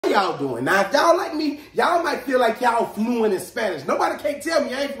y'all doing? Now, if y'all like me, y'all might feel like y'all fluent in Spanish. Nobody can't tell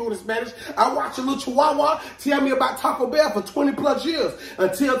me I ain't fluent in Spanish. I watch a little Chihuahua tell me about Taco Bell for 20 plus years.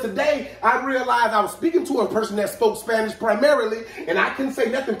 Until today, I realized I was speaking to a person that spoke Spanish primarily, and I couldn't say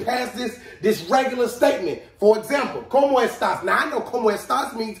nothing past this regular statement. For example, ¿Cómo estás? Now, I know ¿Cómo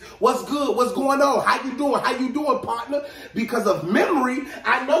estás means what's good, what's going on, how you doing, partner? Because of memory,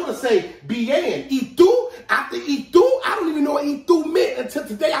 I know to say bien. ¿Y tú? After ¿y tú? I don't even know what ¿y tú meant until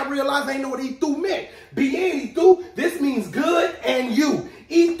today. I realized I didn't know what ¿y tú meant. Bien, ¿y tú? This means good and you.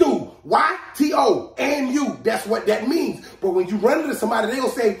 ¿Y tú? Y-T-O, and you. That's what that means. But when you run into somebody, they'll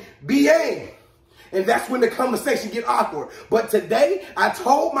say bien. And that's when the conversation get awkward. But today, I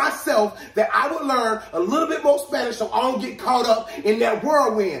told myself that I would learn a little bit more Spanish so I don't get caught up in that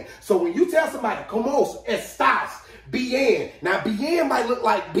whirlwind. So when you tell somebody, ¿Cómo estás? Bien. Now, bien might look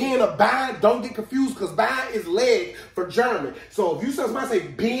like being a bein. Don't get confused because bein is leg for German. So if you somebody say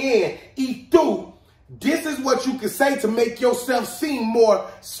bien y tú, this is what you can say to make yourself seem more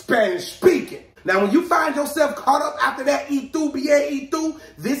Spanish speaking. Now, when you find yourself caught up after that y tú, bien y tú,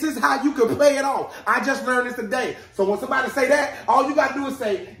 this is how you can play it off. I just learned this today. So when somebody say that, all you got to do is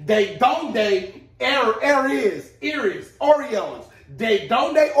say, de donde eres, Oreos. De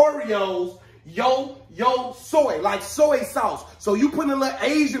donde Oreos, yo soy, like soy sauce. So you put a little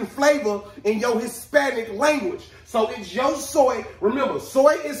Asian flavor in your Hispanic language. So it's yo soy. Remember,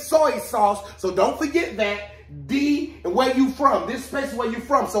 soy is soy sauce. So don't forget that. D and where you from. This space is where you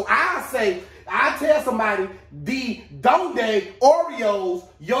from. So I tell somebody, de donde Oreos,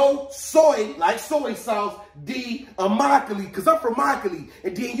 yo soy, like soy sauce, de Immokalee, because I'm from Immokalee.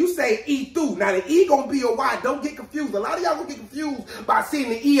 And then you say E through. Now the E gonna be a Y. Don't get confused. A lot of y'all gonna get confused by seeing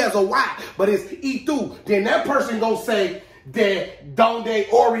the E as a Y, but it's E through. Then that person gonna say, de donde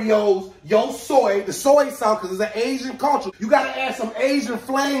Oreos, yo soy, the soy sauce, because it's an Asian culture. You got to add some Asian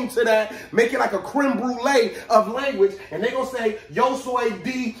flame to that, make it like a creme brulee of language, and they going to say, yo soy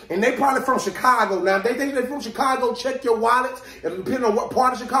D, and they probably from Chicago. Now, if they think they're from Chicago, check your wallets, depending on what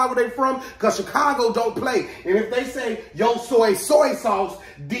part of Chicago they from, because Chicago don't play. And if they say, yo soy sauce,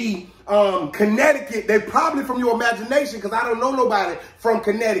 D, Connecticut, they probably from your imagination, because I don't know nobody from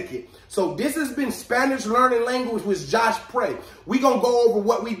Connecticut. So this has been Spanish Learning Language with Josh Prey. We're going to go over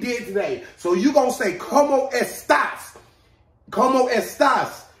what we did today. So you're going to say, ¿Cómo estás? ¿Cómo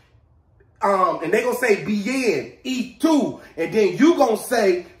estás? And they're going to say, bien, y tú. And then you're going to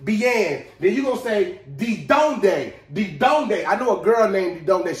say, bien. Then you're going to say, de donde. De donde. I know a girl named De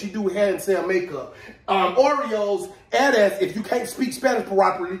donde. She do hair and sell makeup. Oreos, eres, if you can't speak Spanish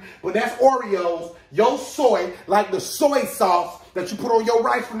properly, but that's Oreos. Yo soy, like the soy sauce that you put on your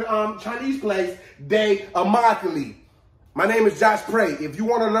rice from the Chinese place, de Immokalee. My name is Josh Prey. If you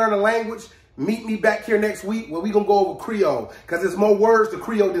want to learn a language, meet me back here next week where we're going to go over Creole. Because there's more words to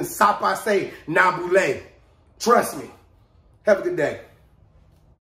Creole than sapase, nabule. Trust me. Have a good day.